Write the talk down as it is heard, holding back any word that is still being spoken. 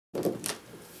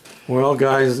Well,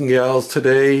 guys and gals,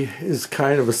 today is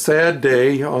kind of a sad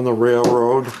day on the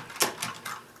railroad.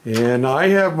 And I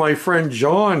have my friend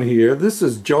John here. This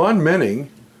is John Menning.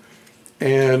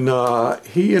 And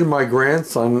he and my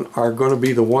grandson are going to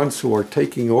be the ones who are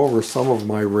taking over some of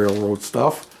my railroad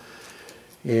stuff.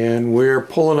 And we're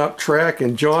pulling up track,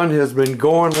 and John has been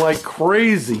going like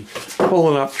crazy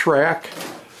pulling up track.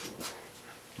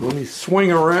 Let me swing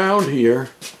around here.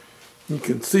 You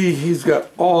can see he's got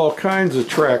all kinds of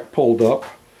track pulled up,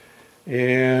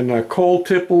 and coal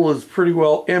tipple is pretty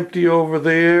well empty over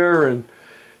there. And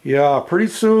yeah, pretty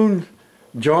soon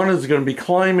John is going to be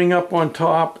climbing up on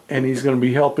top, and he's going to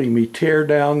be helping me tear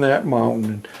down that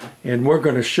mountain, and we're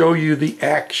going to show you the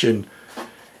action.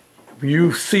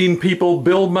 You've seen people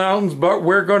build mountains, but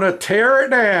we're going to tear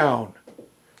it down.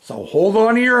 So hold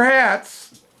on to your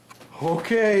hats.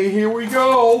 Okay, here we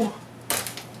go.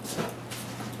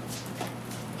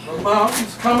 The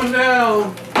mountain's coming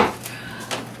down.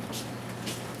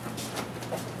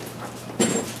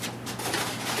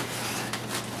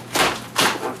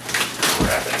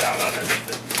 Wrap it down underneath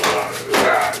it.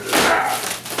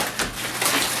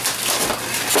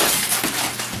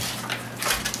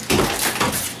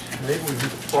 Maybe we need a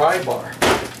pry bar,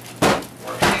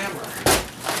 or a hammer,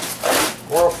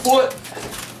 or a foot.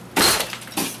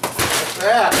 Like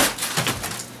that.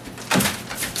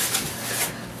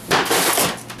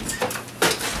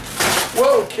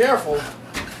 Whoa, careful.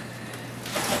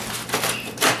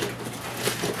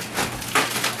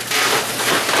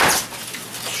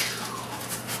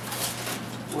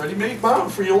 Ready-made mountain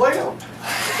for your layout.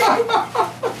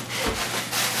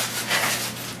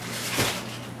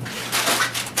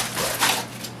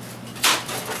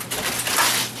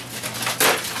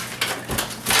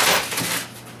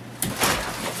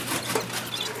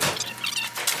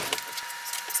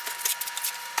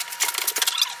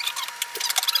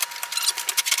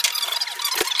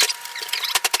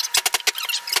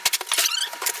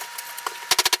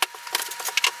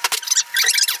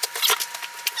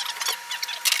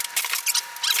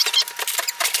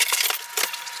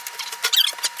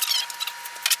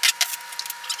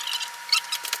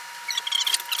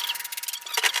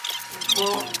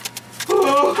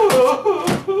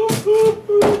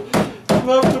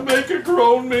 Enough to make a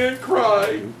grown man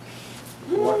cry.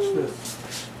 Watch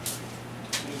this.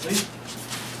 Easy.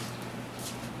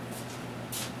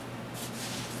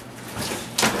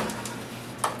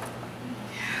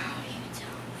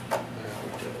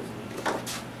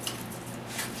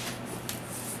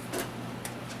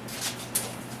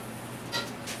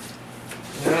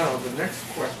 Now, the next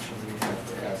question we have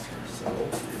to ask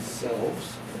ourselves.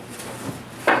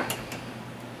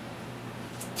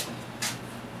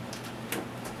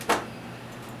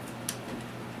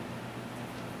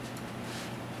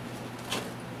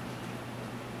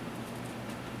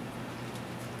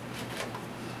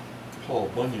 Paul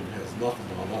Bunyan has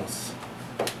nothing on us.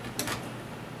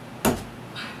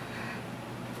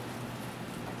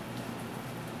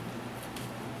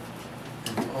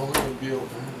 You're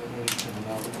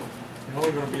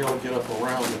only going to be able to get up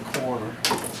around the corner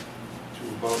to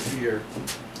about here,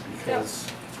 because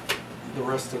the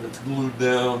rest of it's glued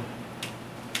down.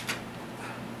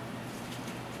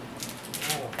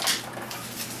 Oh.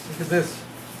 Look at this.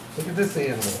 Look at this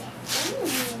animal.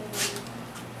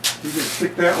 You can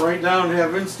stick that right down and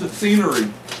have instant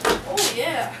scenery. Oh,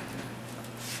 yeah.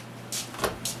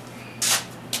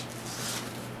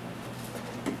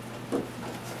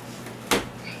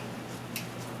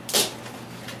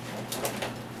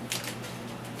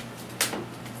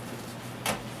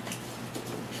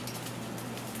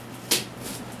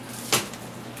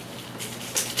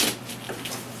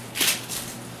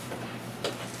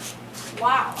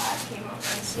 Wow, that came out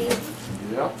nicely.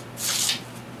 Yep.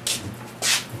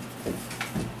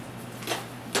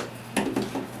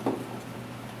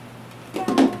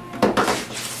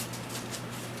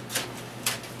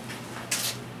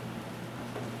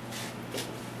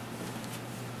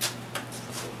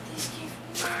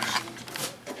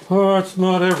 Oh, it's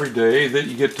not every day that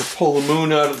you get to pull the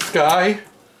moon out of the sky.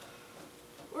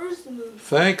 Where's the moon?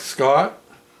 Thanks, Scott.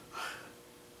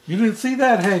 You didn't see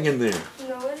that hanging there.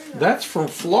 No, I didn't. That's from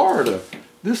Florida.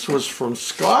 This was from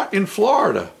Scott in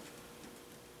Florida.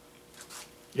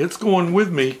 It's going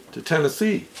with me to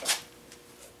Tennessee.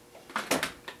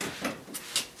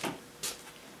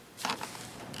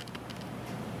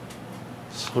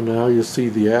 So now you see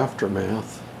the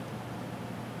aftermath.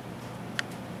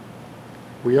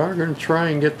 We are going to try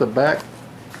and get the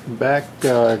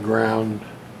background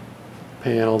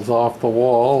panels off the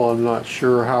wall. I'm not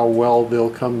sure how well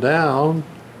they'll come down,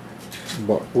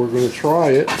 but we're going to try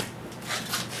it.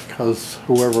 because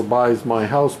whoever buys my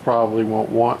house probably won't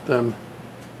want them,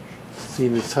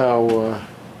 seeing as how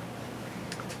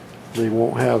they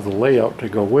won't have the layout to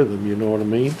go with them, you know what I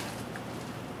mean?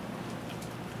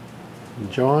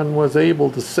 John was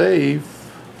able to save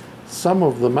some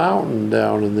of the mountain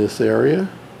down in this area,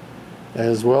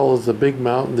 as well as the big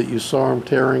mountain that you saw him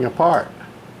tearing apart.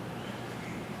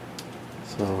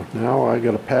 So now I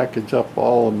got to package up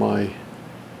all of my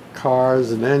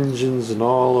cars and engines and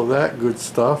all of that good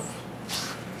stuff,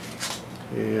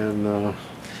 and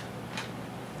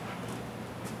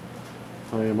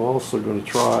I am also going to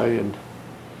try and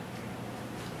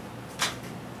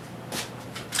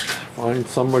find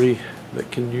somebody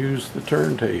that can use the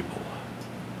turntable.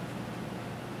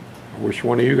 I wish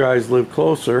one of you guys lived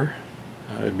closer.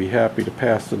 I'd be happy to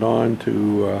pass it on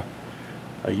to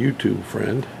a YouTube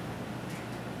friend.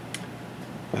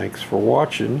 Thanks for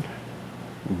watching.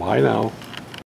 Bye now.